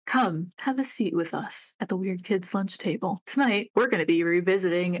Come, have a seat with us at the Weird Kids lunch table. Tonight, we're going to be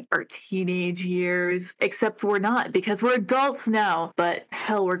revisiting our teenage years, except we're not because we're adults now, but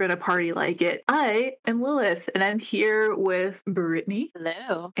hell, we're going to party like it. I am Lilith, and I'm here with Brittany.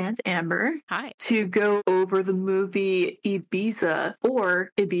 Hello. And Amber. Hi. To go over the movie Ibiza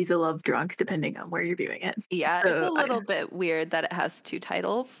or Ibiza Love Drunk, depending on where you're viewing it. Yeah, it's a little bit weird that it has two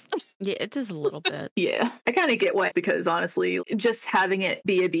titles. Yeah, it is a little bit. Yeah, I kind of get why, because honestly, just having it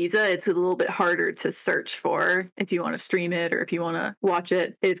be Ibiza, it's a little bit harder to search for if you want to stream it or if you want to watch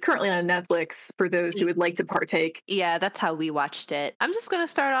it. It's currently on Netflix for those who would like to partake. Yeah, that's how we watched it. I'm just going to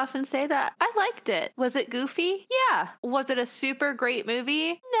start off and say that I liked it. Was it goofy? Yeah. Was it a super great movie?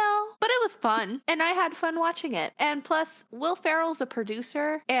 No, but it was fun and I had fun watching it. And plus, Will Ferrell's a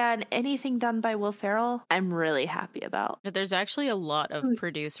producer, and anything done by Will Ferrell, I'm really happy about. There's actually a lot of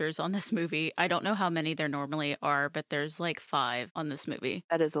producers on this movie. I don't know how many there normally are, but there's like 5 on this movie.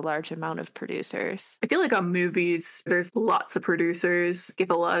 That is a large amount of producers. I feel like on movies, there's lots of producers. If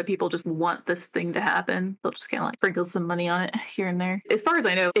a lot of people just want this thing to happen, they'll just kind of like sprinkle some money on it here and there. As far as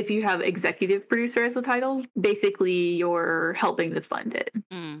I know, if you have executive producer as the title, basically you're helping to fund it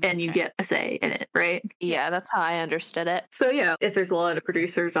and you get a say in it, right? Yeah, that's how I understood it. So yeah, if there's a lot of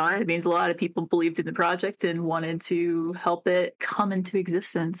producers on it, it means a lot of people believed in the project and wanted to help it come into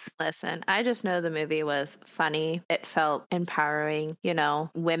existence. Listen, I just know the movie was funny. It felt empowering, you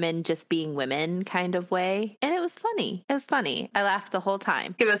know, women just being women kind of way. And it was funny. It was funny. I laughed the whole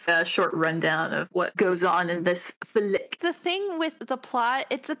time. Give us a short rundown of what goes on in this flick. The thing with the plot,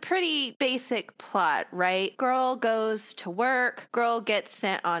 it's a pretty basic plot, right? Girl goes to work. Girl gets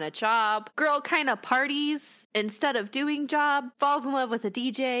sent on a job. Girl kind of parties instead of doing job. Falls in love with a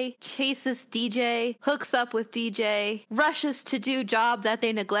DJ. Chases DJ. Hooks up with DJ. Rushes to do job that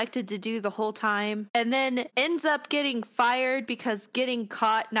they neglected to do the whole time. And then ends up getting fired because getting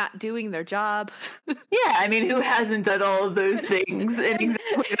caught not doing their job. Yeah, I mean, who hasn't done all of those things in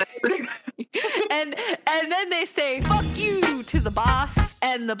exactly that? and then they say, fuck you to the boss.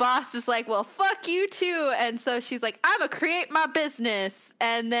 And the boss is like, well, fuck you too. And so she's like, I'm gonna create my business.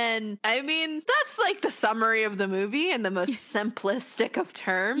 And then, I mean, that's like the summary of the movie in the most simplistic of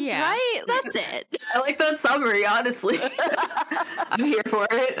terms, right? That's it. I like that summary, honestly. I'm here for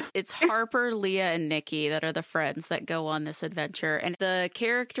it. It's Harper, Leah, and Nikki that are the friends that go on this adventure. And the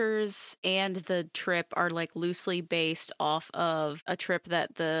characters and the trip are like loosely based off of a trip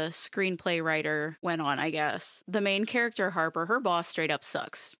that the screenplay writer went on, I guess. The main character, Harper, her boss straight up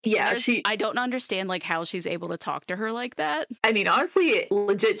sucks. Yeah, I don't understand like how she's able to talk to her like that. I mean, honestly, it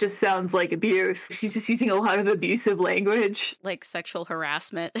legit just sounds like abuse. She's just using a lot of abusive language. Like sexual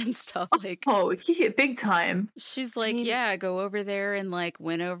harassment and stuff. Like, oh, yeah, big time. She's like, yeah, go over there and like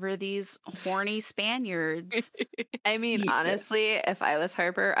win over these horny Spaniards. I mean, honestly, if I was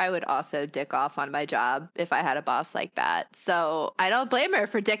Harper, I would also dick off on my job if I had a boss like that. So I don't blame her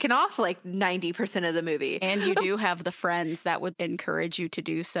for dicking off like 90% of the movie. And you do have the friends that would encourage you to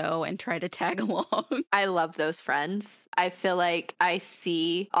do so and try to tag along. I love those friends. I feel like I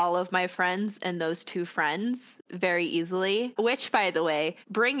see all of my friends and those 2 friends very easily, which, by the way,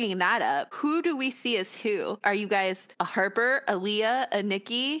 bringing that up, who do we see as who? Are you guys a Harper, a Leah, a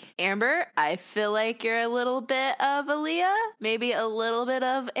Nikki? Amber, I feel like you're a little bit of a Leah, maybe a little bit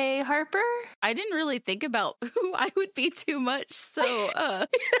of a Harper. I didn't really think about who I would be too much, so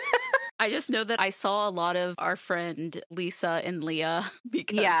I just know that I saw a lot of our friend Lisa and Leah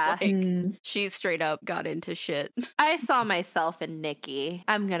because she straight up got into shit. I saw myself in Nikki.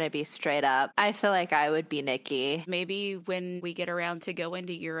 I'm gonna be straight up. I feel like I would be Nikki. Maybe when we get around to go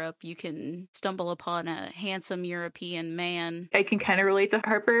into Europe, you can stumble upon a handsome European man. I can kind of relate to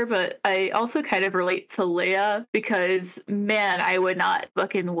Harper, but I also kind of relate to Leia because, man, I would not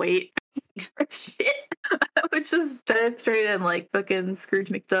fucking wait. Shit. I would just dive straight in like fucking Scrooge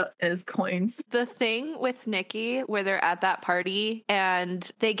McDuck and his coins. The thing with Nikki where they're at that party and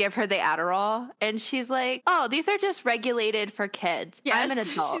they give her the Adderall and she's like, oh, these are just regulated for kids. Yes, I'm an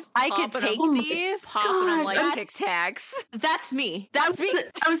adult. I could take these. Popping them like Tic Tacs. That's me. That's me.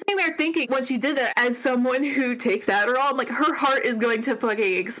 I was sitting there thinking when she did that, as someone who takes Adderall, I'm like, her heart is going to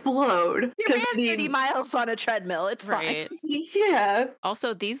fucking explode. You ran 80 miles on a treadmill. It's fine. Yeah.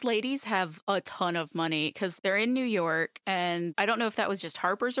 Also, these ladies have a ton of money because they're in New York, and I don't know if that was just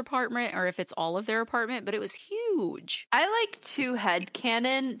Harper's apartment or if it's all of their apartment, but it was huge. I like to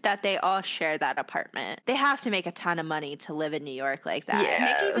headcanon that they all share that apartment. They have to make a ton of money to live in New York like that. Yeah.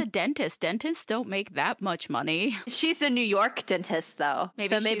 Nikki's a dentist. Dentists don't make that much money. She's a New York dentist, though.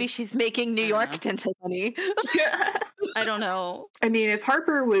 Maybe she's making New York dentist money. I don't know. I mean, if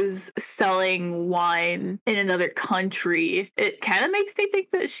Harper was selling wine in another country, it kind of makes me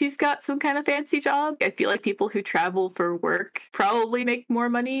think that she's got some kind of fancy job. I feel like people who travel for work probably make more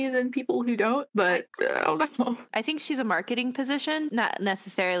money than people who don't, but I don't know. I think she's a marketing position, not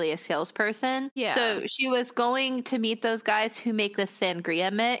necessarily a salesperson. Yeah. So she was going to meet those guys who make the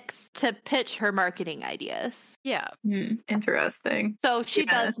sangria mix to pitch her marketing ideas. Yeah. Interesting. So she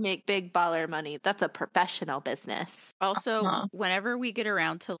does make big baller money. That's a professional business. Also, whenever we get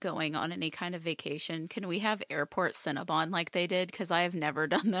around to going on any kind of vacation, can we have airport Cinnabon like they did? Because I have never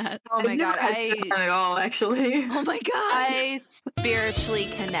done that. Oh my God. Not at all, actually. Oh my God. I spiritually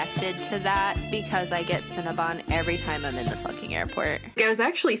connected to that because I get Cinnabon every time I'm in the fucking airport. I was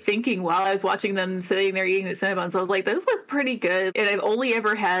actually thinking while I was watching them sitting there eating the Cinnabons, I was like, those look pretty good. And I've only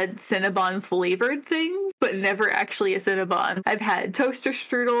ever had Cinnabon flavored things, but never actually a Cinnabon. I've had toaster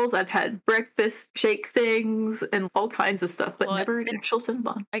strudels, I've had breakfast shake things, and all kinds of stuff, but never an actual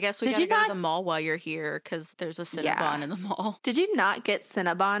Cinnabon. I guess we gotta go to the mall while you're here because there's a Cinnabon in the mall. Did you not get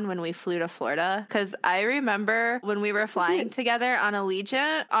Cinnabon when we flew to Florida? Because I remember when we were flying together on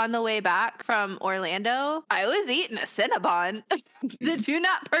Allegiant on the way back from Orlando, I was eating a Cinnabon. Did you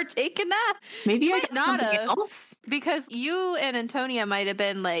not partake in that? Maybe I Might got not something have. else. Because you and Antonia might have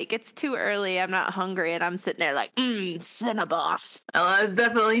been like, it's too early, I'm not hungry, and I'm sitting there like, Cinnabon. Well, that's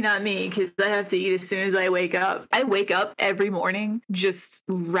definitely not me because I have to eat as soon as I wake up. I wake up every morning just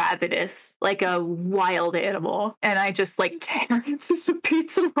ravenous, like a wild animal, and I just like tear into some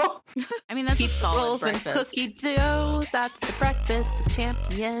pizza rolls. I mean, that's Pizza a solid rolls and breakfast. cookie dough. That's the breakfast of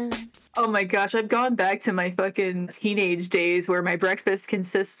champions. Oh my gosh, I've gone back to my fucking teenage days where my breakfast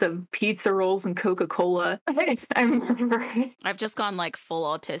consists of pizza rolls and Coca-Cola. I remember. I've just gone like full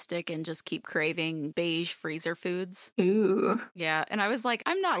autistic and just keep craving beige freezer foods. Ooh. Yeah. And I was like,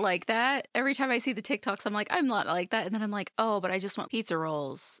 I'm not like that. Every time I see the TikToks, I'm like, I'm not like that. And then I'm like, oh, but I just want pizza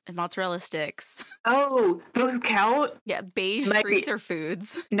rolls and mozzarella sticks. Oh, those count? Yeah. Beige freezer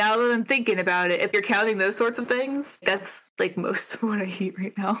foods. Now that I'm thinking about it, if you're counting those sorts of things, that's like most of what I eat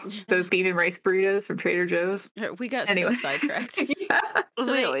right now. Those bean and rice burritos from Trader Joe's. We got Anyway. so sidetracked. Yeah.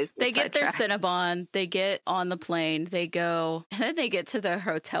 So they get their Cinnabon, they get on the plane, they go, and then they get to the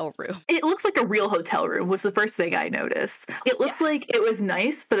hotel room. It looks like a real hotel room was the first thing I noticed. It looks like it was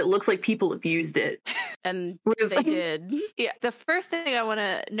nice, but it looks like people abused it. And Was they like- did. Yeah. The first thing I want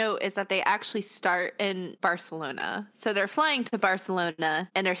to note is that they actually start in Barcelona. So they're flying to Barcelona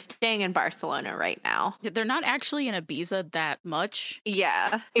and they're staying in Barcelona right now. They're not actually in Ibiza that much.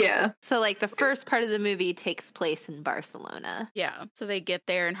 Yeah. Yeah. So like the first part of the movie takes place in Barcelona. Yeah. So they get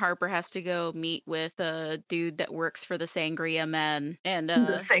there and Harper has to go meet with a dude that works for the Sangria Men. And The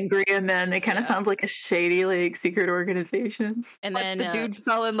Sangria Men. It kind of sounds like a shady, like, secret organization. and Like then the dude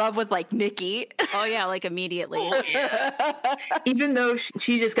fell in love with like Nikki. oh yeah, like immediately. Even though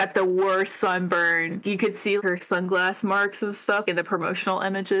she just got the worst sunburn, you could see her sunglass marks and stuff in the promotional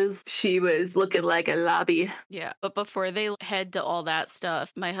images. She was looking like a lobby. Yeah. But before they head to all that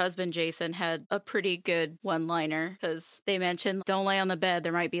stuff, my husband Jason had a pretty good one-liner because they mentioned don't lay on the bed,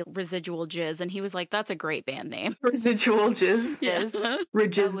 there might be residual jizz. And he was like, that's a great band name. Residual jizz. Yes.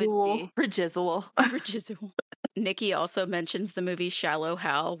 Residual. Residual. Residual. Nikki also mentions the movie Shallow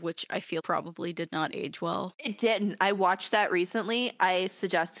Hal, which I feel probably did not age well. It didn't. I watched that recently. I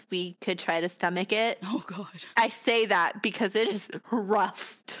suggest we could try to stomach it. Oh, God. I say that because it is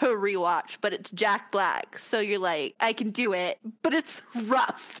rough to rewatch, but it's Jack Black. So you're like, I can do it, but it's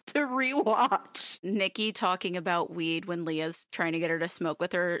rough to rewatch. Nikki talking about weed when Leah's trying to get her to smoke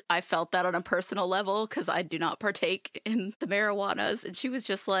with her. I felt that on a personal level because I do not partake in the marijuanas. And she was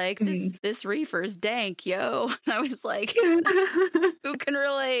just like, this reefer's dank, yo. And I was like, who can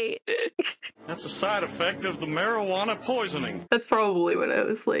relate? That's a side effect of the marijuana poisoning. That's probably what I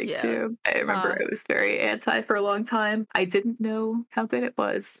was like, Yeah. too. I remember it was very anti for a long time. I didn't know how good it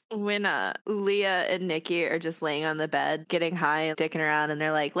was. When Leah and Nikki are just laying on the bed, getting high and dicking around, and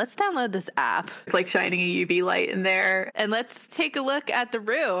they're like, let's download this app It's like shining a UV light in there. and let's take a look at the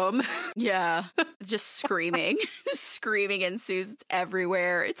room. Yeah. Just screaming. Screaming ensues. It's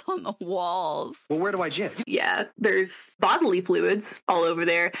everywhere. It's on the walls. Well, where do I jizz? Yeah, there's bodily fluids all over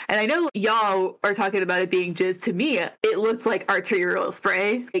there. And I know y'all are talking about it being jizz. To me, it looks like arterial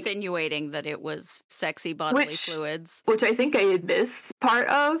spray. Insinuating that it was sexy bodily Which- fluids. Which I think I had missed part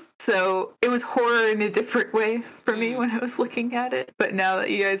of. So it was horror in a different way for me when I was looking at it. But now that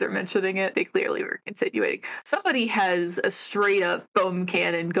you guys are mentioning it, they clearly were insinuating. Somebody has a straight up foam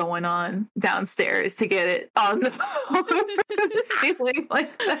cannon going on downstairs to get it on the ceiling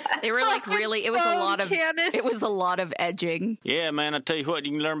like that. They were like really, it was a lot of, it It was a lot of edging. Yeah, man, I tell you what,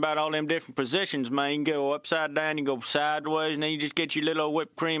 you can learn about all them different positions, man. You can go upside down, you can go sideways, and then you just get your little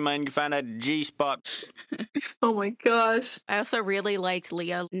whipped cream, man. You can find that G-spot. Oh my gosh. I also really liked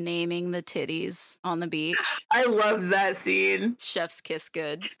Leah naming the titties on the beach. I loved that scene. Chef's kiss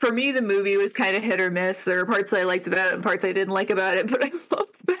good. For me, the movie was kind of hit or miss. There were parts I liked about it and parts I didn't like about it, but I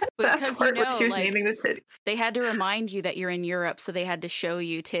loved that. Because part you when know, she was like, naming the titties. They had to remind you that you're in Europe, so they had to show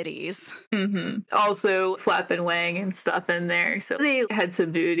you titties. Also, Flap and Wang and stuff in there. So they had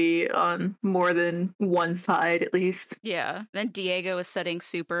some nudity on more than one side, at least. Yeah. Then Diego was setting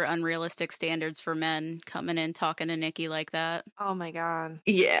super unrealistic standards for men, coming in talking to Nikki like that. Oh my god.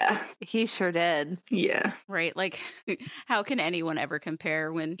 Yeah. He sure did. Yeah. Right? Like, how can anyone ever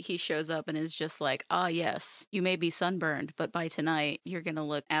compare when he shows up and is just like, ah, yes, you may be sunburned, but by tonight, you're going to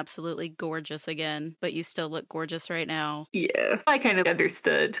look absolutely gorgeous again, but you still look gorgeous right now. Yeah. I kind of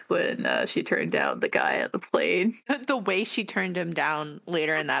understood when she turned down the guy on the plane. The way she turned him down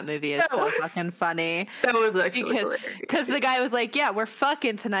later in that movie is That so was- fucking funny. That was actually hilarious. Because the guy was like, yeah, we're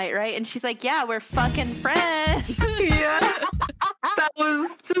fucking tonight, right? And she's like, yeah, we're fucking friends. Yeah. That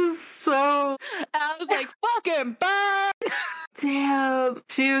was just so... I was like, fucking burn. Damn.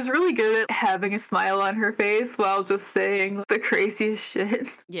 She was really good at having a smile on her face while just saying the craziest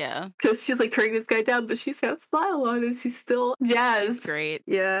shit. Yeah. Because she's like turning this guy down, but she's got a smile on and she's still jazz. She's great.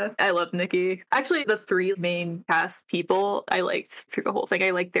 Yeah, I love Nikki. Actually, the three main cast people I liked through the whole thing. I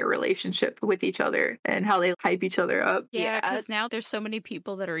liked their relationship with each other and how they hype each other up. Yeah, because now there's so many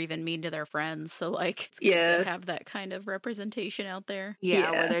people that are even mean to their friends. So, like, it's good Yeah. to have that kind of representation out there. Yeah,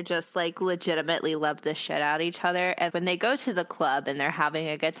 Yeah. where they're just like legitimately love the shit out of each other. And when they go to the club and they're having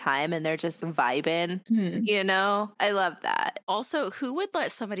a good time and they're just vibing, you know, I love that. Also, who would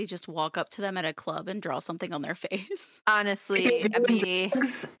let somebody just walk up to them at a club and draw something on their face? Honestly, me.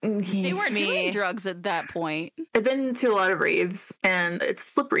 They weren't Me. doing drugs at that point. I've been to a lot of raves and it's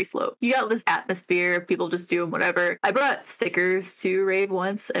slippery slope. You got this atmosphere of people just doing whatever. I brought stickers to a rave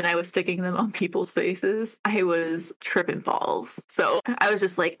once and I was sticking them on people's faces. I was tripping balls. So I was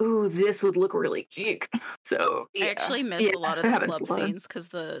just like, ooh, this would look really geek. So I actually miss Yeah, a lot of it the happens club a lot. scenes because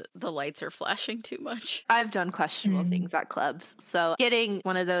the lights are flashing too much. I've done questionable things at clubs. So getting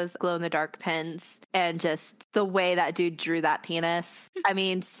one of those glow in the dark pens and just the way that dude drew that penis. I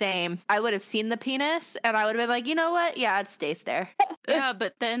mean, same. I would have seen the penis and I would have been like, you know what? Yeah, it stays there. Yeah,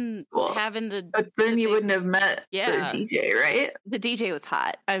 but then Well, having but then the you big- wouldn't have met Yeah. the DJ, right? The DJ was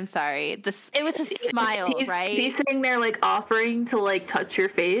hot. I'm sorry. It was a smile, right? He's sitting there like offering to like touch your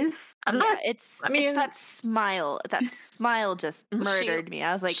face. I'm Yeah, not. it's I mean- it's that smile. That smile just murdered me.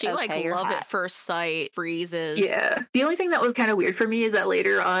 I was like, she okay, like you're love hot. at first sight freezes. Yeah. The only thing that was kind of weird for me is that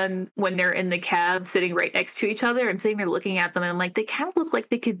later on, when they're in the cab sitting right next to each other, I'm sitting there looking at them and I'm like, they kind of look like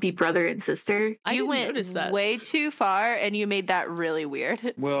they could be brother and sister. I You didn't went notice that. way too far, and you made that really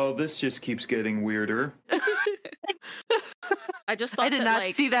weird. Well, this just keeps getting weirder. I just thought I did that, not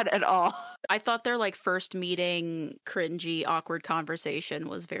like, see that at all. I thought their like first meeting, cringy, awkward conversation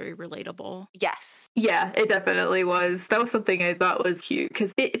was very relatable. Yes. Yeah, it definitely was. That was something I thought was cute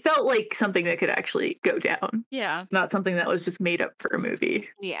because it felt like something that could actually go down, Yeah. not something that was just made up for a movie.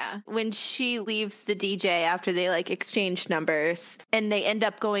 Yeah. When she leaves the DJ after they like exchange numbers and they end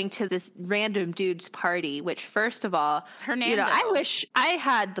up going to this random dude's party, which first of all, Hernando. you know, I wish I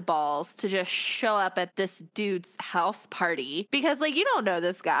had the balls to just show up at this dude's house party because like you don't know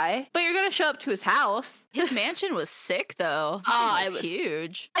this guy, but you're going to show up to his house. His mansion was sick though. Oh, it it was was-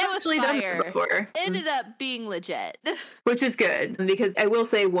 huge. It was Actually done that fire. before. Ended up being legit. Which is good because I will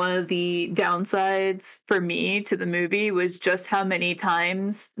say one of the downsides for me to the movie was just how many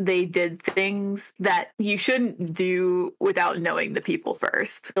times they did things that you shouldn't do without knowing the people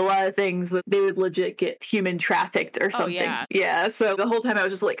first. A lot of things that they would legit get human trafficked or something. yeah. So the whole time I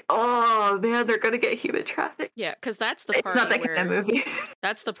was just like, oh man, they're gonna get human trafficked. Yeah, because that's the It's party not that where kind of movie.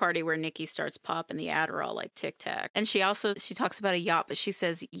 that's the party where Nikki starts popping the Adderall like Tic Tac, and she talks about a yacht, but she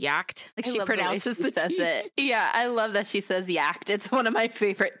says yacht, like I she love the way pronounces she the says T. it. Yeah, I love that she says yacked. It's one of my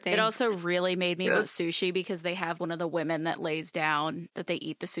favorite things. It also really made me Yeah. want sushi because they have one of the women that lays down that they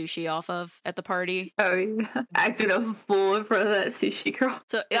eat the sushi off of at the party. Oh yeah. Acted a fool in front of that sushi girl.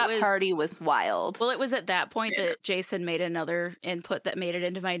 So it that was party was wild. Well, it was at that point that Jason made another input that made it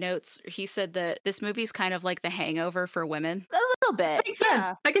into my notes. He said that this movie's kind of like The Hangover for women. A little bit. Makes sense.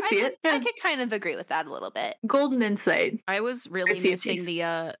 Yeah. I can see it. I Yeah. could kind of agree with that a little bit. Golden insight. I was really see a missing taste.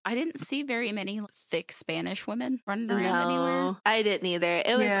 I didn't see very many thick Spanish women running around anywhere. No, I didn't either.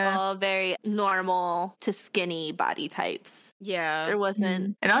 It was Yeah. all very normal to skinny body types. Yeah. There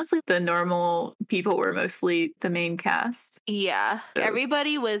wasn't. And honestly, the normal people were mostly the main cast. Yeah. So-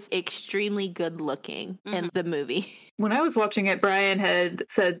 Everybody was extremely good looking in the movie. When I was watching it, Brian had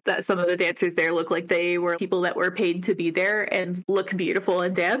said that some of the dancers there looked like they were people that were paid to be there and look beautiful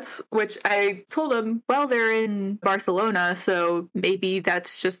and dance, which I told him, well, they're in Barcelona, so maybe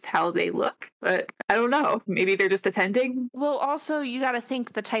that's just how they look. But I don't know. Maybe they're just attending. Well, also, you got to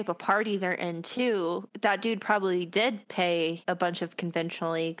think the type of party they're in, too. That dude probably did pay a bunch of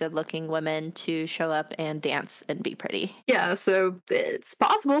conventionally good looking women to show up and dance and be pretty. Yeah, so it's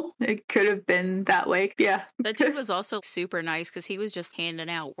possible. It could have been that way. Yeah. That dude was also super nice because he was just handing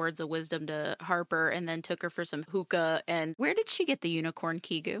out words of wisdom to Harper and then took her for some hookah. And where did she get the unicorn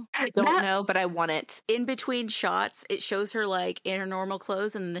kigu? Don't know, but I want it. In between shots, it shows her like in her normal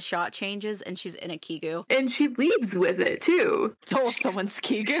clothes and then the shot changes and she's in a kigu. And she leaves with it too. Stole someone's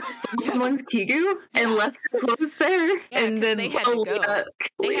kigu. Someone's kigu and left her clothes there. Yeah, 'cause and then they had to go. They had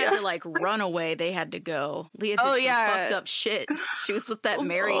Leah- to like run away. They had to go. Leah did Oh, some yeah. fucked up shit. She was with that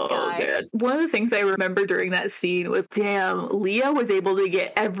married Oh, guy. man. One of the things I remember during that scene was, damn, Leah was able to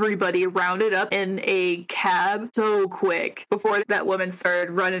get everybody rounded up in a cab so quick before that woman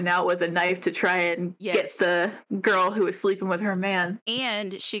started running out with a knife to try and get Yes. the girl who was sleeping with her man.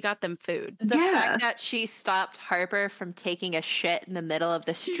 And she got them food. The Yeah. fact that she stopped Harper from taking a shit in the middle of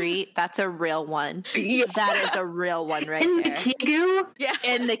the street, that's a real one. Yeah. That is a real one right In the there. kigu, Yeah.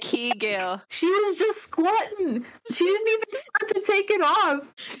 In the kigu. she was just squatting. She didn't even start to take it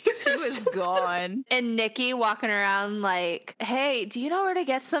off. She was gone. And Nikki walking around like, hey, do you know where to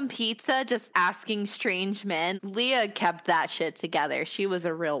get some pizza? Just asking strange men. Leah kept that shit together. She was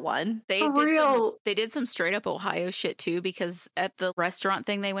a real one. They did some straight up Ohio shit too because at the restaurant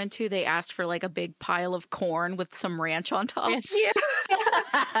thing they went to, they asked for like a big pile of corn with some ranch on top.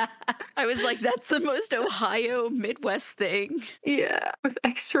 I was like, that's the most Ohio Midwest thing. Yeah, with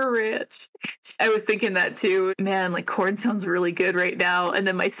extra ranch. I was thinking that too. Man, like corn sounds really good right now. And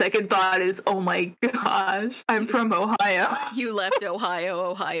then my second thought is, oh my gosh, I'm from Ohio. You left Ohio.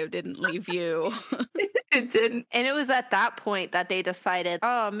 Ohio didn't leave you. It didn't. And it was at that point that they decided,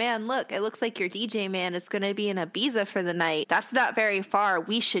 oh man, look, it looks like your DJ man is going to be in Ibiza for the night. That's not very far.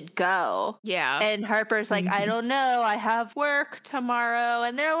 We should go. Yeah. And Harper's like, I don't know. I have work tomorrow.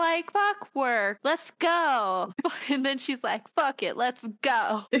 And they're like, fuck work. Let's go. And then she's like, fuck it. Let's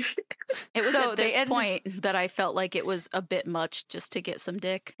go. It was So at they this end- point that I felt like it was a bit much just to get some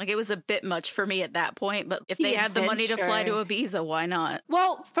dick. Like it was a bit much for me at that point, but if they The had the money to fly to adventure. Ibiza, why not?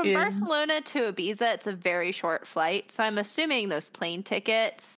 Well, from Yeah. Barcelona to Ibiza, it's a very short flight. So I'm assuming those plane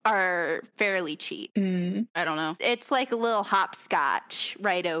tickets are fairly cheap. I don't know. It's like a little hopscotch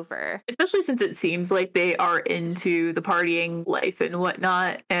right over. Especially since it seems like they are into the partying life and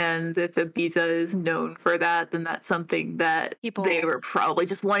whatnot. And if Ibiza is known for that, then that's something that People- they were probably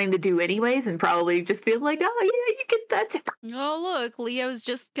just wanting to do anyways and probably just feel like, oh, yeah, you get that. Oh, look, Leo's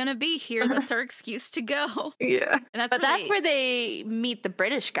just gonna be here. That's our excuse to go. Yeah. And But that's where they meet the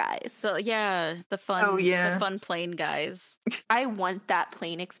British guys. the fun, Oh, yeah. the fun plane guys. I want that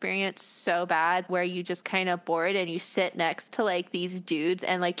plane experience so bad where you just kind of bored and you sit next to like these dudes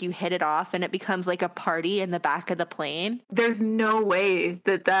and like you hit it off and it becomes like a party in the back of the plane. There's no way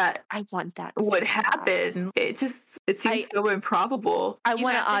that I want that. would so happen. It seems so improbable. I You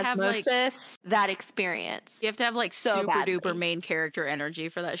want to have to have, like- osmosis that experience. You have to have like So super badly. duper main character energy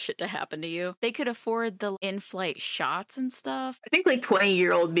for that shit to happen to you. They could afford the in-flight shots and stuff. I think like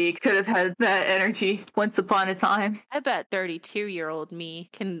 20-year-old me could have had that energy once upon a time. I bet 32-year-old me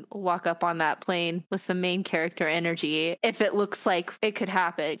can walk up on that plane with some main character energy if it looks like it could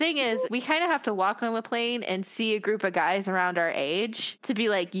happen. Thing is, we kind of have to walk on the plane and see a group of guys around our age to be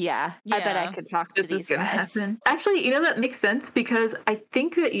like, I bet I Yeah. could talk to This these is gonna guys. happen. Actually, you know, that makes sense because I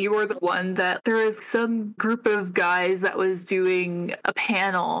think that you were the one that there was some group of guys that was doing a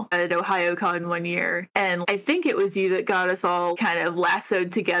panel at OhioCon one year. And I think it was you that got us all kind of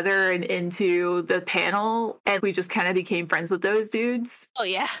lassoed together and into the panel. And we just kind of became friends with those dudes. Oh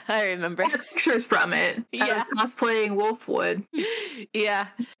yeah, I remember. I have pictures from it. I Yeah. was cosplaying Wolfwood. Yeah,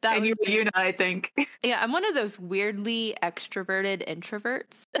 that And was you were me. Yuna, I think. Yeah, I'm one of those weirdly extroverted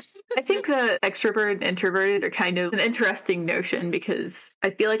introverts. I think the extrovert and introverted are kind of an interesting notion because I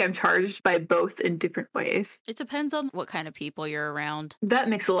feel like I'm charged by both in different ways. It depends on what kind of people you're around. That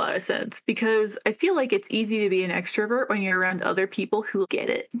makes a lot of sense because I feel like it's easy to be an extrovert when you're around other people who get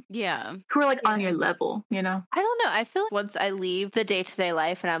it, Yeah. who are like on your level, you know? I don't know. I feel like once I leave the day-to-day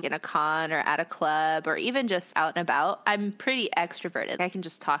life and I'm in a con or at a club or even just out and about, I'm pretty extroverted. I can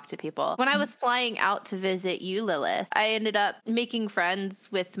just talk to people. When I was flying out to visit you, Lilith, I ended up making friends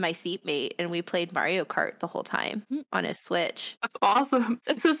with my seatmate and we played Mario Kart the whole time on his Switch. That's awesome.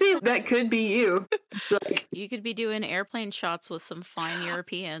 So see, that could be you. Like, You could be doing airplane shots with some fine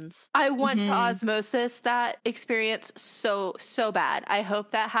Europeans. I want to osmosis that experience so bad. I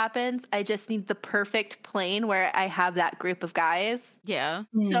hope that happens. I just need the perfect plane where I have that group of guys Yeah.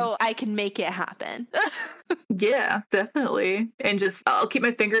 so I can make it happen. yeah, definitely. And just, I'll keep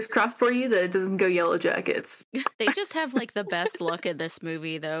my fingers crossed for you that it doesn't go Yellow Jackets. They just have like the best luck in this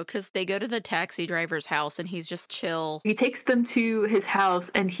movie though, because they go to the taxi driver's house and he's just chill. He takes them to his house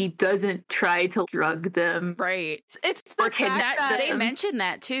and he doesn't try to drug them. Right. It's the Or fact kidnap that They mention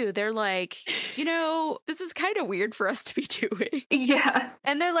that too. They're like, you know, this is kind of weird for us to be doing. Yeah.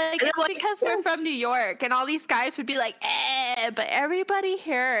 and they're like, And it's they're like, because we're yes. from New York, and all these guys would be like, but everybody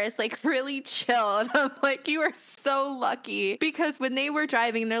here is like really chill. And I'm like, you are so lucky. Because when they were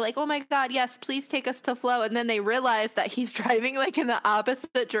driving, they're like, oh my God, yes, please take us to Flo. And then they realize that he's driving like in the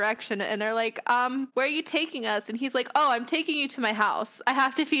opposite direction. And they're like, where are you taking us? And he's like, oh, I'm taking you to my house. I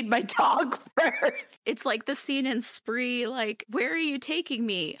have to feed my dog first. It's like the scene in Spree, like, where are you taking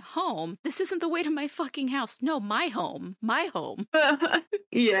me? Home. This isn't the way to my fucking house. No, my home. My home.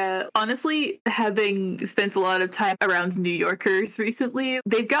 Yeah. Honestly, having spent a lot of time around New Yorkers recently,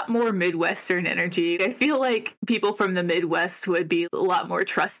 they've got more Midwestern energy. I feel like people from the Midwest would be a lot more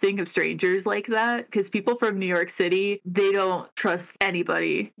trusting of strangers like that, because people from New York City, they don't trust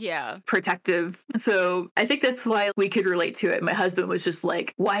anybody. Yeah. Protective. So I think that's why we could relate to it. My husband was just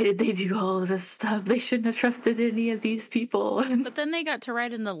like, why did they do all of this stuff? They shouldn't have trusted any of these people. But then they got to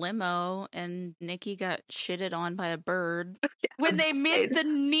ride in the limo and Nikki got shitted on by a bird. When they met the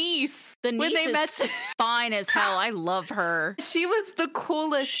niece. The When niece they is met fine as hell. I love her. she was the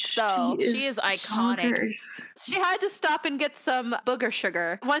coolest though. She is iconic. bonkers. She had to stop and get some booger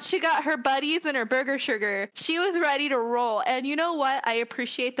sugar. Once she got her buddies and her burger sugar, she was ready to roll. And you know what I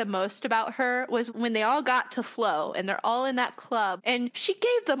appreciate the most about her was when they all got to Flo and they're all in that club and she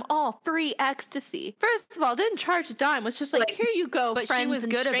gave them all free ecstasy. First of all, didn't charge a dime. Was just like, here you go, but she friends was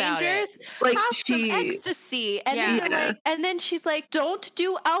and good about it. strangers. Like, have she- some ecstasy. And Yeah. then they're like, and then she's like, don't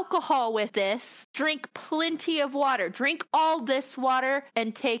do alcohol with this. Drink plenty of water. Drink all this water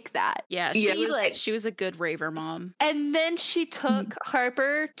and take that. Yeah, Yeah, she was a good raver mom. And then she took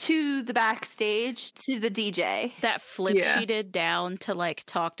Harper to the backstage to the DJ. That flip Yeah. she did down to like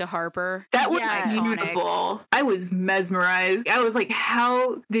talk to Harper. That was Yeah. beautiful. I was mesmerized. I was like,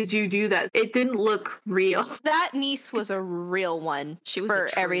 how did you do that? It didn't look real. That niece was a real one. She was a for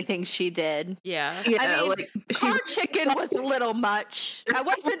treat. everything she did. Yeah. Yeah, I mean, like Car chicken was a little much. I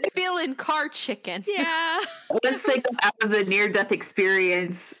wasn't feeling car chicken. Yeah. once they got out of the near-death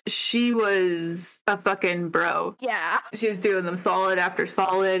experience, she was a fucking bro. Yeah. She was doing them solid after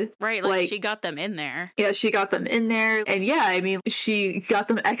solid. Right, like she got them in there. Yeah, she got them in there. And yeah, I mean, she got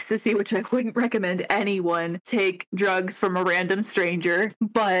them ecstasy, which I wouldn't recommend anyone take drugs from a random stranger,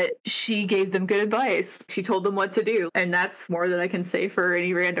 but she gave them good advice. She told them what to do. And that's more than I can say for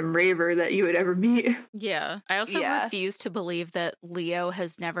any random raver that you would ever meet. Yeah. I also Yeah. refuse to believe that Leo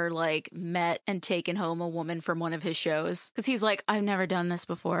has never like met and taken home a woman from one of his shows. Because he's like, I've never done this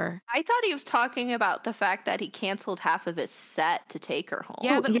before. I thought he was talking about the fact that he canceled half of his set to take her home.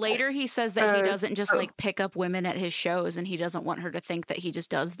 Yeah, Oh, but yes. later he says that he doesn't just oh. like pick up women at his shows and he doesn't want her to think that he just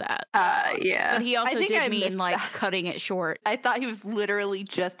does that. Yeah. But he also think I did mean missed like that. cutting it short. I thought he was literally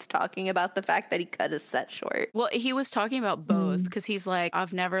just talking about the fact that he cut his set short. Well, he was talking about both because he's like,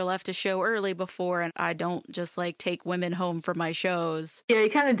 I've never left a show early before and I don't just like take women home from my shows. Yeah, he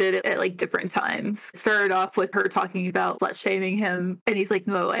kind of did it at like different times. Started off with her talking about slut shaming him, and he's like,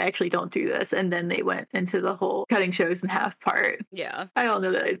 no, I actually don't do this. And then they went into the whole cutting shows in half part. Yeah. I don't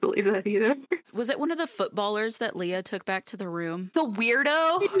know that I believe that either. Was it one of the footballers that Leah took back to the room? The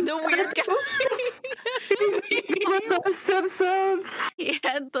weirdo? The weird guy. Simpsons. He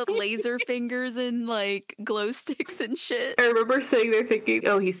had the laser fingers and like glow sticks and shit. I remember sitting there thinking,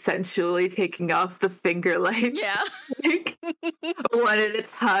 oh, he's sensually taking off the finger lights. Yeah. Like, one at a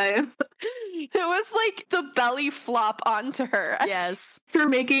time. It was like the belly flop onto her. Yes. They're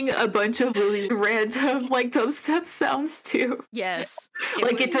making a bunch of really random, like, dubstep sounds too. Yes.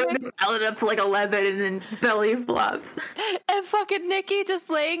 Like, it was- turned the ballad up to like 11 and then belly flopped. And fucking Nikki just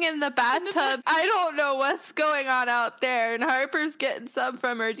laying in the bathtub. I don't know know what's going on out there. And Harper's getting some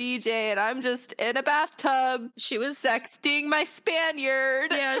from her DJ, and I'm just in a bathtub. She was sexting my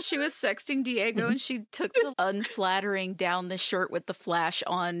Spaniard. Yeah, she was sexting Diego, and she took the unflattering down the shirt with the flash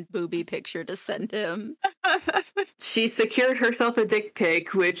on booby picture to send him. She secured herself a dick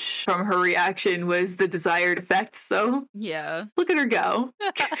pic, which from her reaction was the desired effect. So yeah, look at her go.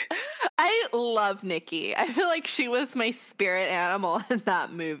 I love Nikki. I feel like she was my spirit animal in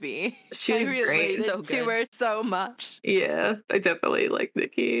that movie. She was great. Related to her so much. Yeah, I definitely like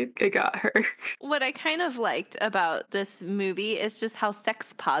Nikki. I got her. What I kind of liked about this movie is just how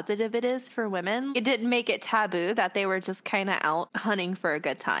sex positive it is for women. It didn't make it taboo that they were just kind of out hunting for a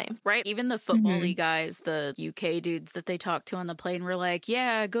good time. Right. Even the football-y guys, the UK dudes that they talked to on the plane were like,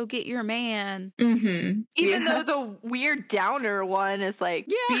 yeah, go get your man. Even though the weird downer one is like,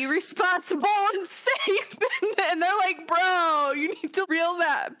 be responsible and safe. And they're like, bro, you need to reel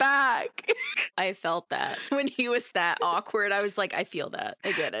that back. I felt that. When he was that awkward, I was like, I feel that.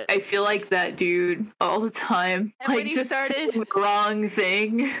 I get it. I feel like that dude all the time. And like, just started the wrong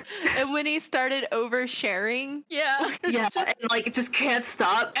thing. And when he started oversharing. Yeah. Yeah, and like, just can't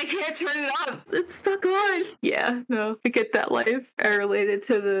stop. I can't turn it off. It's stuck on. Yeah, no, I get that life. I related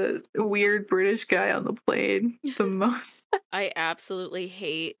to the weird British guy on the plane the most. I absolutely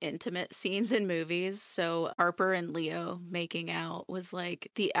hate intimate scenes in movies, so Harper and Leo making out was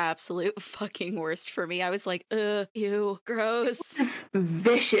like the absolute fucking worst for me. I was like, ugh, ew, gross. It's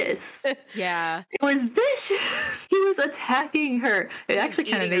vicious. Yeah. It was vicious. He was attacking her. It actually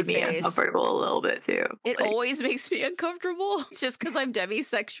kind of made me uncomfortable a little bit too. It always makes me uncomfortable. It's just because I'm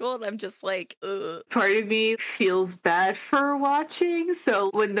demisexual and I'm just like, ugh. Part of me feels bad for watching, so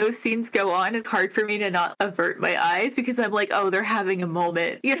when those scenes go on, it's hard for me to not avert my eyes because I'm like, oh, they're having a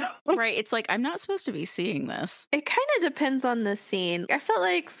moment, you know? Right. It's like, I'm not supposed to be seeing this. It kind of depends on the scene. I felt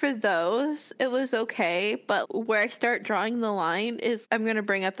like for those, it was okay, but where I start drawing the line is I'm going to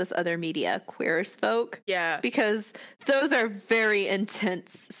bring up this other media, Queer as Folk. Yeah. Because those are very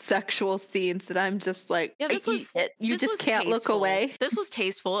intense sexual scenes that I'm just like, yeah, you just can't look away. This was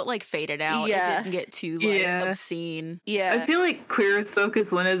tasteful. It like faded out. Yeah. It didn't get too like obscene. Yeah. I feel like Queer as Folk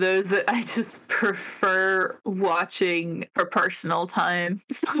is one of those that I just prefer watching for personal time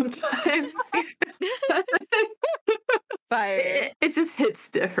sometimes. Fire. It just hits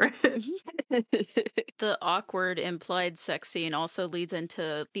different. The awkward implied sex scene also leads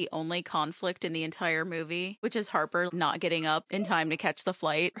into the only conflict in the entire movie, which is Harper not getting up in time to catch the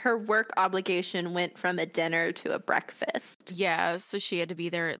flight. Her work obligation went from a dinner to a breakfast. Yeah, so she had to be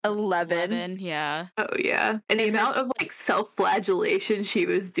there at 11. Yeah. Oh, yeah. And the amount of like self-flagellation she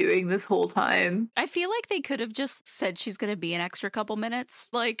was doing this whole time. I feel like they could have just said she's going to be an extra couple minutes.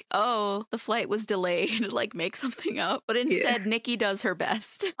 Like, oh, the flight was delayed. Like, make something up. But instead, Nikki does her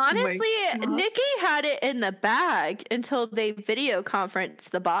best. Honestly, Nikki had it in the bag until they video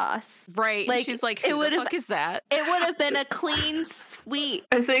conferenced the boss. Right. Like, she's like, who the fuck is that? It would have been a clean sweep.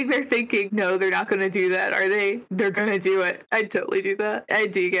 I think they're thinking, no, they're not going to do that, are they? They're going to do it. I'd totally do that.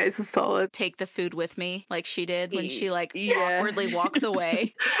 I'd do you guys a solid. Take the food with me, like she did when she like awkwardly walks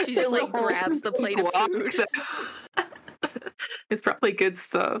away. She just like grabs the plate of food. It's probably good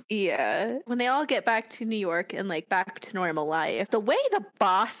stuff. Yeah. When they all get back to New York and like back to normal life, the way the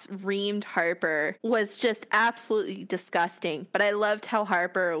boss reamed Harper was just absolutely disgusting. But I loved how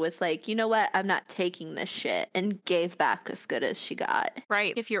Harper was like, you know what? I'm not taking this shit, and gave back as good as she got.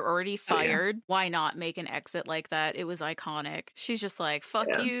 Right. If you're already fired, why not make an exit like that? It was iconic. She's just like, fuck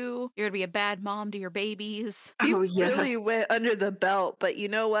you. You're gonna be a bad mom to your babies. You really went under the belt, but you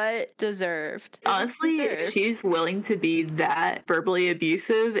know what? Deserved. Honestly, if she's willing to be that verbally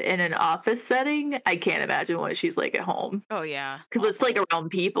abusive in an office setting, I can't imagine what she's like at home. Oh, yeah. Because it's like around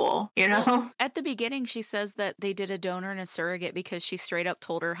people, you know? Well, at the beginning, she says that they did a donor and a surrogate because she straight up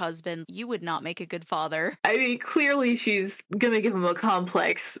told her husband, you would not make a good father. I mean, clearly she's gonna give him a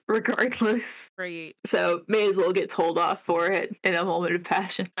complex regardless. Right. So may as well get told off for it in a moment of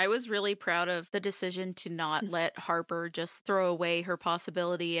passion. I was really proud of the decision to not let Harper just throw away her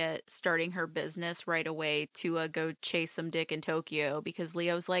possibility at starting her business right away to go chase some dick in Tokyo, because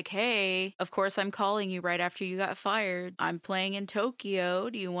Leo's like, hey, of course I'm calling you right after you got fired. I'm playing in Tokyo.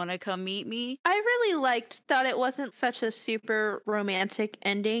 Do you want to come meet me? I really thought it wasn't such a super romantic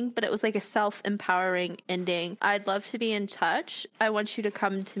ending, but it was like a self-empowering ending. I'd love to be in touch. I want you to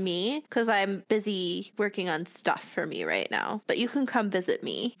come to me because I'm busy working on stuff for me right now, but you can come visit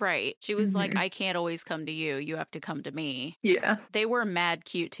me. Right. She was like, I can't always come to you. You have to come to me. Yeah. They were mad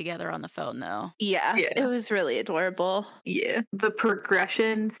cute together on the phone though. Yeah. It was really adorable. Yeah. The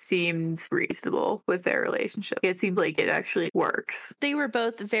progression seemed reasonable with their relationship. It seemed like it actually works. They were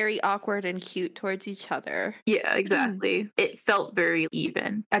both very awkward and cute towards each other. Yeah, exactly. It felt very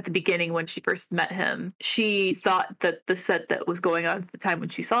even. At the beginning, when she first met him, she thought that the set that was going on at the time when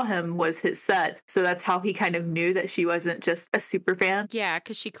she saw him was his set. So that's how he kind of knew that she wasn't just a super fan. Yeah,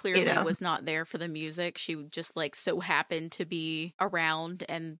 because she clearly You know. was not there for the music. She just like so happened to be around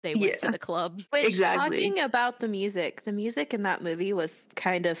and they went to Yeah. the club. Which, Exactly. talking about the music in that movie was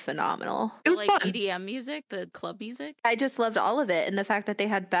kind of phenomenal. It was like fun. EDM music, the club music. I just loved all of it, and the fact that they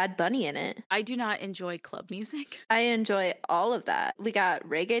had Bad Bunny in it. I do not enjoy club music. I enjoy all of that. We got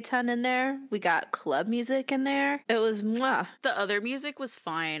reggaeton in there. We got club music in there. It was mwah. The other music was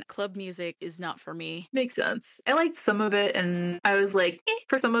fine. Club music is not for me. Makes sense. I liked some of it, and I was like,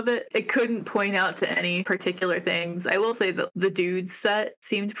 for some of it. I couldn't point out to any particular things. I will say that the dude's set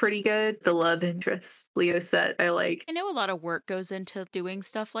seemed pretty good. The love interest Leo set, I like. I know a lot of work goes into doing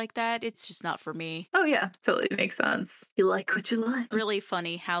stuff like that. It's just not for me. Oh yeah, totally makes sense. You like what you like. Really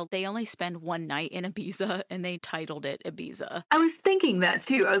funny how they only spend one night in Ibiza and they titled it Ibiza. I was thinking that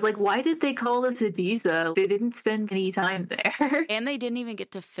too. I was like, why did they call this Ibiza? They didn't spend any time there. And they didn't even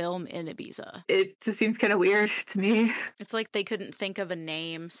get to film in Ibiza. It just seems kind of weird to me. It's like they couldn't think of a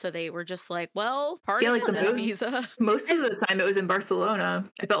name, so they were just like, well, party Yeah, like was the in movie. Ibiza. Most of the time it was in Barcelona.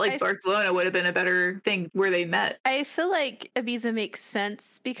 I felt like Barcelona would have been a better thing where they met. I feel like Ibiza makes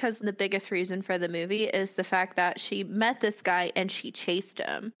sense because the biggest reason for the movie is the fact that she met this guy and she chased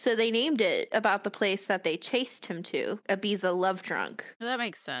him. So they named it about the place that they chased him to, Ibiza Love Drunk. That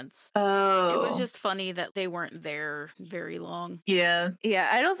makes sense. Oh. It was just funny that they weren't there very long. Yeah. Yeah,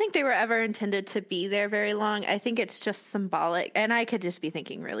 I don't think they were ever intended to be there very long. I think it's just symbolic, and I could just be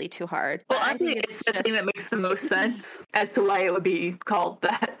thinking really too hard. Well, But I honestly, think it's the thing that makes the most sense as to why it would be called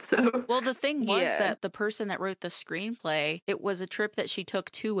that. So, Well, the thing was Yeah. that the person that wrote the screenplay, it was a trip that she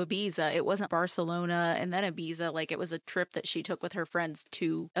took to Ibiza. It wasn't Barcelona and then Ibiza. Like, it was a trip that she took with her friends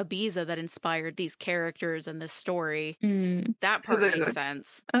to Ibiza that inspired these characters and this story. That So part there's makes a-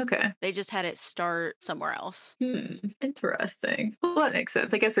 sense. okay. They just had it start somewhere else. Interesting. Well, that makes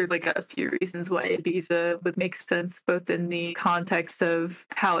sense. I guess there's like a few reasons why Ibiza would make sense, both in the context of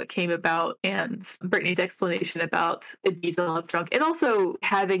how it came about and Brittany's explanation about Ibiza Love Drunk. And also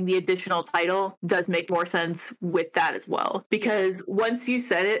having the additional title does make more sense with that as well. Because once you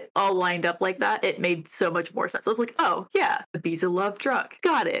said it all lined up like that, it made so much more sense. I was like, oh, yeah, Ibiza Love Drunk.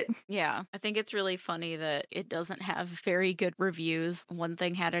 Got it. Yeah, I think it's really funny that it doesn't have very good reviews. One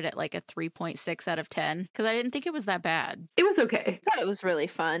thing had it at like a 3.6 out of 10 because I didn't think it was that bad. It was okay. I thought it was really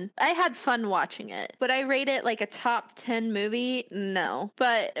fun. I had fun watching it. Would I rate it like a top 10 movie? No.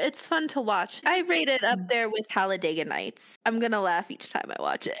 But it's fun to watch. I rate it up there with Talladega Nights. I'm going to laugh each time I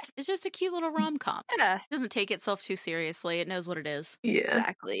watch it. It's just a cute little rom-com. Yeah, It doesn't take itself too seriously. It knows what it is. Yeah.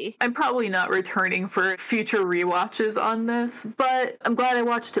 exactly. I'm probably not returning for future rewatches on this, but I'm glad I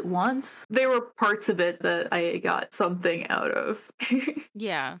watched it once. There were parts of it that I got something out of.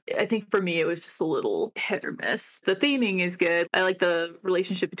 Yeah. I think for me, it was just a little hit or miss. The theming is good. I like the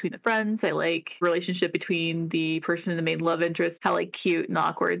relationship between the friends. I like relationship between the person and the main love interest, how like cute and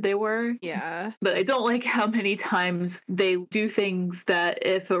awkward they were. Yeah. But I don't like how many times they do things that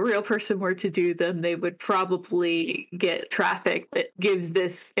if a real person were to do them, they would probably get trafficked. It gives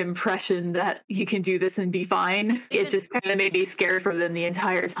this impression that you can do this and be fine. It just kind of made me scared for them the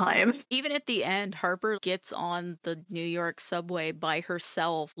entire time. Even at the end, Harper gets on the New York subway by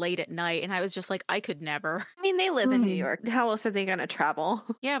herself late at night, and I was just like, I could never. I mean, they live in New York. How else are they going to travel?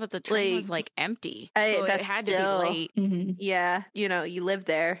 Yeah, but the train was like empty. So it that's had still- to be late. Yeah, you live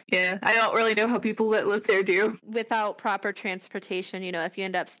there. Yeah, I don't really know how people that live there do. Without proper transportation, if you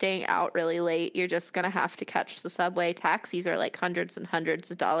end up staying out really late, you're just going to have to catch the subway. Taxis are like hundreds and hundreds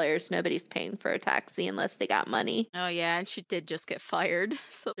of dollars. Nobody's paying for a taxi unless they got money. Oh, yeah, and she did just get fired.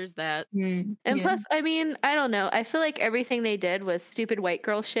 So there's that. And Yeah. plus, I mean, I don't know. I feel like everything they did was stupid white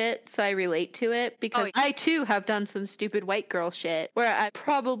girl shit, so I relate to it because I too have done some stupid white girl shit where I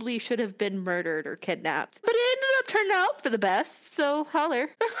probably should have been murdered or kidnapped. But it ended up turning out for the best, so holler.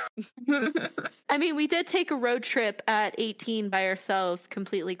 I mean, we did take a road trip at 18 by ourselves,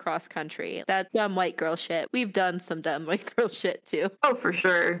 completely cross country. That's dumb white girl shit. We've done some dumb white girl shit too. Oh, for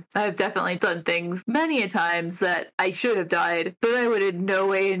sure. I've definitely done things many a times that I should have died, but I would in no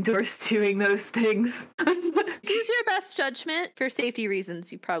way endorse doing those things. Use your best judgment. For safety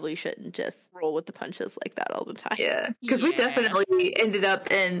reasons, you probably shouldn't just roll with the punches like that all the time. Yeah, because we Yeah. definitely ended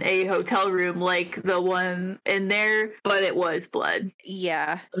up in a hotel room like the one in there, but it was blood.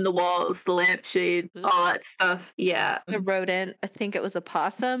 Yeah. And the walls, the lampshade, all that stuff. Yeah. A rodent. I think it was a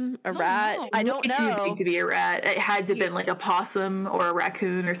possum, a rat. no. I don't Way too know. big to be a rat. It had to have been like a possum or a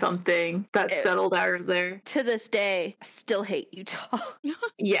raccoon or something that settled out there. To this day, I still hate Utah.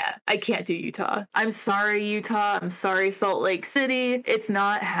 Yeah, I can't do Utah. I'm sorry, Utah. I'm sorry, Salt Lake City. It's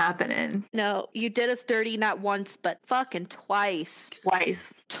not happening. No, you did us dirty not once, but fucking twice.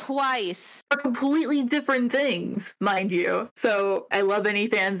 Twice. For completely different things, mind you. So I love any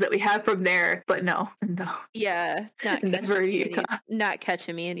fans that we have from there, but no. Yeah, Never Utah. Not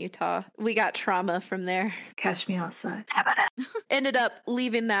catching me in Utah. We got trauma from there. Catch me outside. How about that? Ended up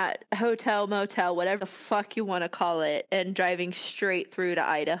leaving that hotel, motel, whatever the fuck you want to call it, and driving straight through to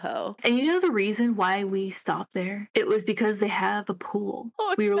Idaho. And you know the reason why we stopped there? It was because they have a pool.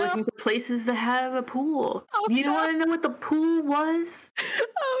 Oh, we were no. looking for places that have a pool. Oh, You no. want to know what the pool was?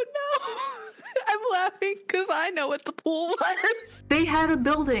 Oh no. I'm laughing because I know what the pool was. They had a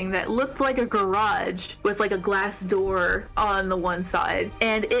building that looked like a garage with like a glass door on the one side.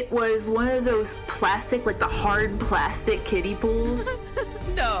 And it was one of those plastic, like the hard plastic kiddie pools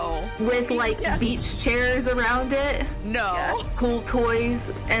No. with like beach chairs around it. No. Pool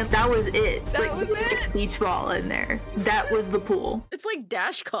toys. And that was it. That was there a beach ball in there. That was the pool. It's like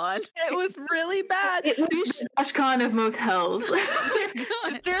DashCon. It was really bad. It was the Ashcon of motels.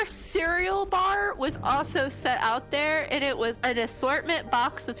 Their cereal bar was also set out there, and it was an assortment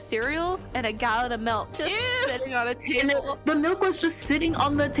box of cereals and a gallon of milk just sitting on a And table. the milk was just sitting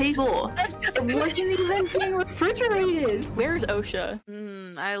on the table. It wasn't even being refrigerated. Where's OSHA?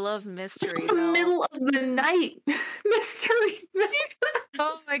 I love This mystery. was the though. middle of the night. Mystery.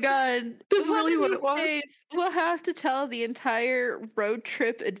 Oh my god. That's One really of what these it was. days, we'll have to tell the entire road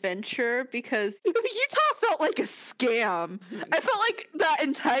trip adventure because Utah felt like a scam. I felt like that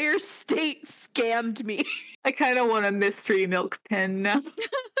entire state scammed me. I kind of want a mystery milk pen now.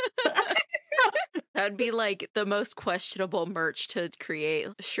 That would be like the most questionable merch to create.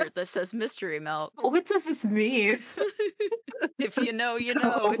 A shirt that says mystery milk. What does this mean? If you know, you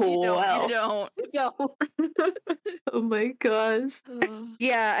know. If you don't, Wow. you don't. Oh my gosh.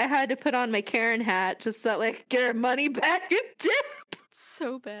 Yeah, I had to put on my Karen hat just so that like get our money back in dip.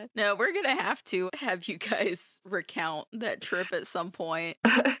 So bad. No, we're gonna have to have you guys recount that trip at some point.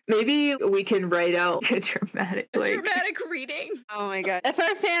 Maybe we can write out a dramatic, A like, dramatic reading. Oh my god. If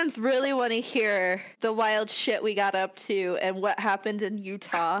our fans really want to hear the wild shit we got up to and what happened in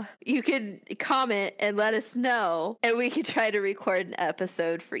Utah, you can comment and let us know, and we can try to record an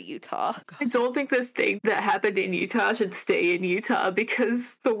episode for Utah. I don't think this thing that happened in Utah should stay in Utah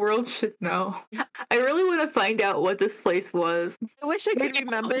because the world should know. I really want to find out what this place was. I wish I could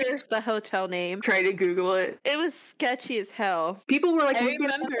remember the hotel name. Try to Google it. It was sketchy as hell. People were like I looking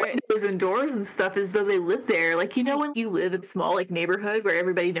remember at it. windows and doors and stuff as though they lived there. Like, you know, when you live in a small like neighborhood where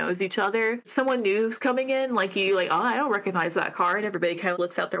everybody knows each other, someone new's coming in, like you like, oh, I don't recognize that car, and everybody kind of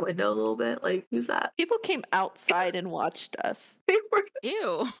looks out their window a little bit, like, who's that? People came outside and watched us. They were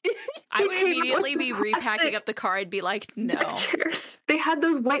Ew. I would came out immediately with be plastic repacking up the car. I'd be like, no. deck chairs. They had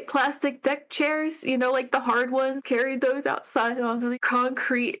those white plastic deck chairs, you know, like the hard ones. Carried those outside onto the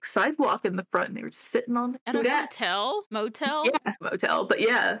concrete sidewalk in the front. And they were just sitting on At a Who dat? motel? Yeah, motel, but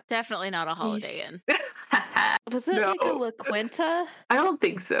yeah. Definitely not a Holiday Inn. Was it like a No. La Quinta? I don't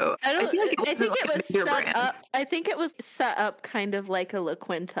think so. I don't. feel like I think wasn't, it like, was a beer set brand. up. I think it was set up kind of like a La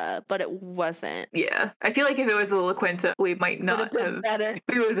Quinta, but it wasn't. Yeah, I feel like if it was a La Quinta, we might Would not have been have. better.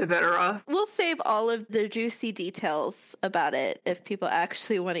 We would have been better off. We'll save all of the juicy details about it if people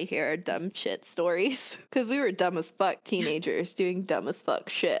actually want to hear our dumb shit stories. Because we were dumb as fuck teenagers doing dumb as fuck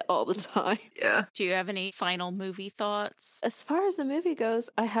shit all the time. Yeah. Do you have any final movie thoughts? As far as the movie goes,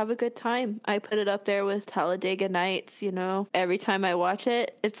 I have a good time. I put it up there with Talladega Nights, you know. Every time I watch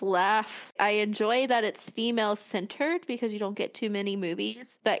it, it's laugh. I enjoy that it's female centered because you don't get too many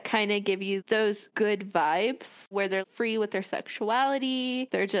movies that kind of give you those good vibes where they're free with their sexuality.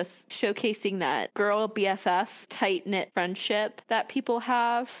 They're just showcasing that girl BFF tight knit friendship that people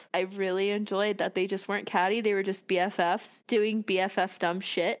have. I really enjoyed that they just weren't catty. They were just BFFs doing BFF dumb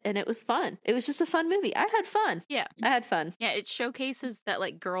shit, and it was fun. It was just a fun movie. I had fun. Yeah. I had fun. Yeah, it showcases that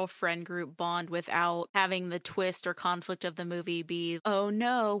like girlfriend group bond without having the twist or conflict of the movie be, oh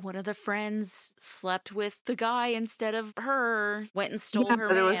no, one of the friends slept with the guy instead of her, went and stole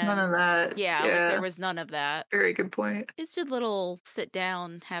her There was man. none of that. Yeah, like, there was none of that. Very good point. It's a little sit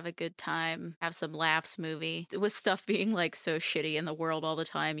down, have a good time, have some laughs movie. With stuff being like so shitty in the world all the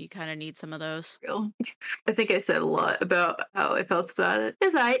time, you kind of need some of those. Real. I think I said a lot about how I felt about it.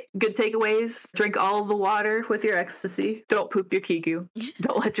 It's alright. Good takeaways. Drink all of the water with your ecstasy. Don't poop your kigu.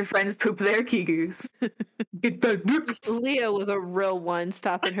 Don't let your friends poop their kigus. Get that book. Leah was a real one,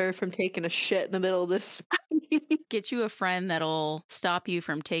 stopping her from taking a shit in the middle of this. Get you a friend that'll stop you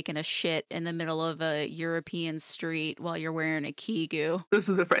from taking a shit in the middle of a European street while you're wearing a kigu. Those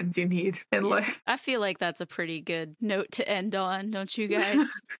are the friends you need in life. I feel like that's a pretty good note to end on, don't you guys?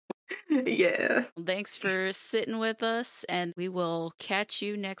 Yeah. Thanks for sitting with us, and we will catch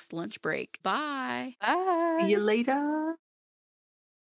you next lunch break. Bye. Bye. See you later.